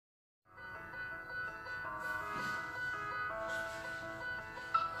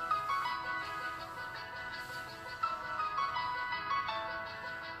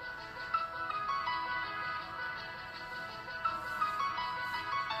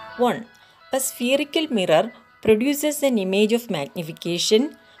1. A spherical mirror produces an image of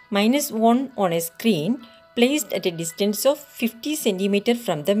magnification -1 on a screen placed at a distance of 50 cm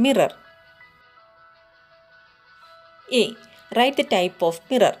from the mirror. A. Write the type of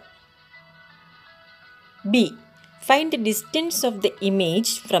mirror. B. Find the distance of the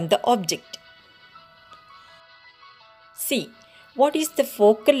image from the object. C. What is the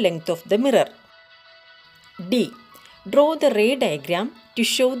focal length of the mirror? D. Draw the ray diagram to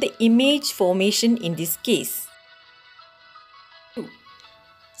show the image formation in this case. 2.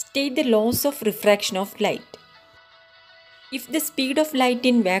 State the laws of refraction of light. If the speed of light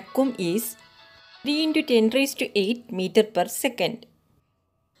in vacuum is 3 × 10⁸ meter per second,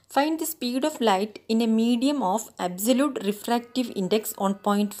 find the speed of light in a medium of absolute refractive index on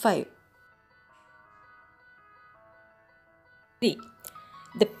 0.5. 3.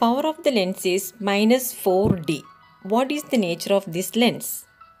 The power of the lens is -4D. What is the nature of this lens?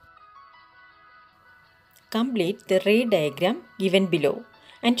 Complete the ray diagram given below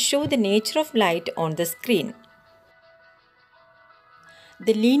and show the nature of light on the screen.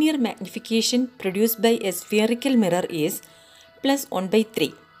 The linear magnification produced by a spherical mirror is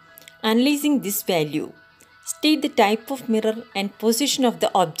 +1/3. Analyzing this value, state the type of mirror and position of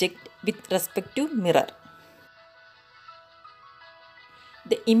the object with respect to mirror.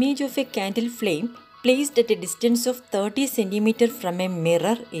 The image of a candle flame placed at a distance of 30 cm from a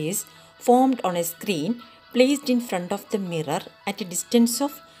mirror is formed on a screen placed in front of the mirror at a distance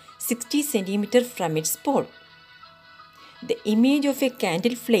of 60 cm from its pole. The image of a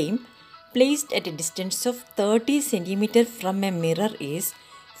candle flame placed at a distance of 30 cm from a mirror is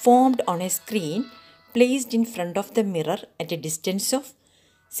formed on a screen placed in front of the mirror at a distance of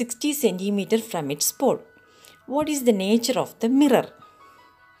 60 cm from its pole. What is the nature of the mirror?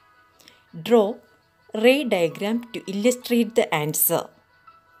 Draw ray diagram to illustrate the answer.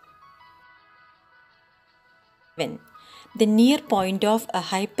 7. The near point of a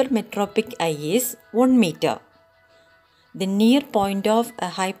hypermetropic eye is 1 meter. The near point of a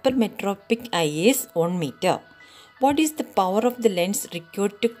hypermetropic eye is 1 meter. What is the power of the lens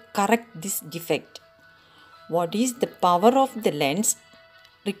required to correct this defect? What is the power of the lens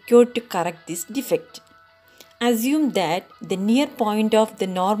required to correct this defect? Assume that the near point of the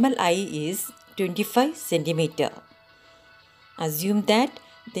normal eye is 25 cm. Assume that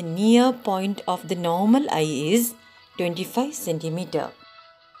the near point of the normal eye is 25 cm.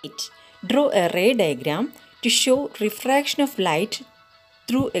 8. Draw a ray diagram to show refraction of light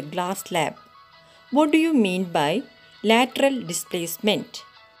through a glass slab. What do you mean by lateral displacement?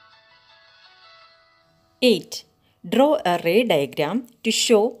 8. Draw a ray diagram to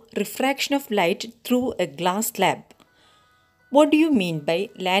show refraction of light through a glass slab. What do you mean by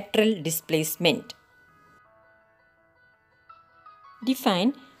lateral displacement?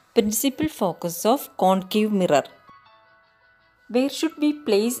 Define principal focus of concave mirror. Where should we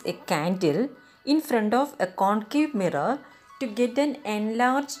place a candle in front of a concave mirror to get an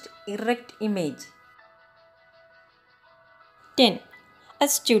enlarged erect image? 10. A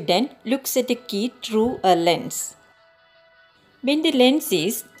student looks at a key through a lens. When the lens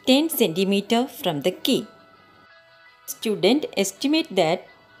is 10 cm from the key, student estimate that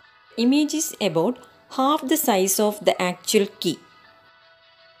image is about half the size of the actual key.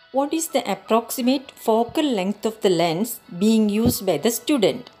 What is the approximate focal length of the lens being used by the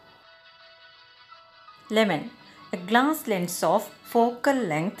student? 11. A glass lens of focal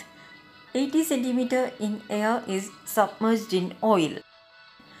length 80 cm in air is submerged in oil.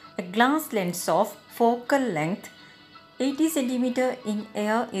 A glass lens of focal length 80 cm in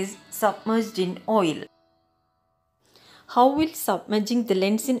air is submerged in oil. How will submerging the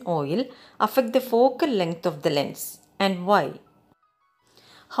lens in oil affect the focal length of the lens, and why?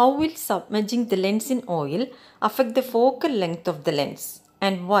 How will submerging the lens in oil affect the focal length of the lens,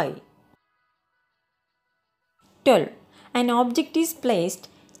 and why? 12. An object is placed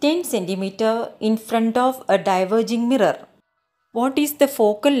 10 cm in front of a diverging mirror. What is the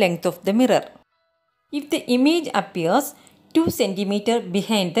focal length of the mirror? If the image appears 2 cm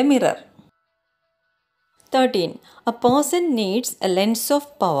behind the mirror. 13. A person needs a lens of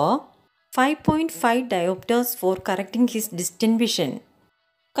power 5.5 diopters for correcting his distant vision.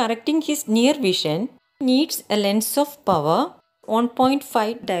 Correcting his near vision needs a lens of power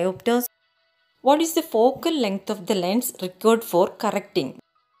 1.5 diopters. What is the focal length of the lens required for correcting?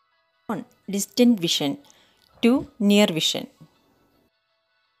 1. Distant vision. 2. Near vision.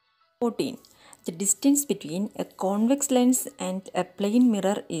 14. The distance between a convex lens and a plane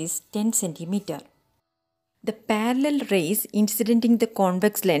mirror is 10 cm. The parallel rays incidenting the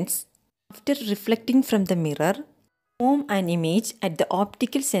convex lens after reflecting from the mirror Form an image at the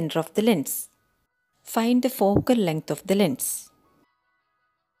optical center of the lens. Find the focal length of the lens.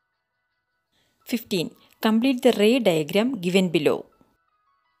 15. Complete the ray diagram given below.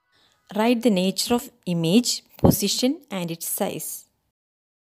 Write the nature of image, position and its size.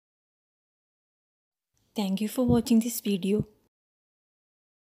 Thank you for watching this video.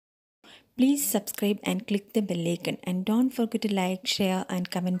 Please subscribe and click the bell icon and don't forget to like, share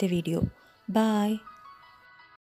and comment the video. Bye.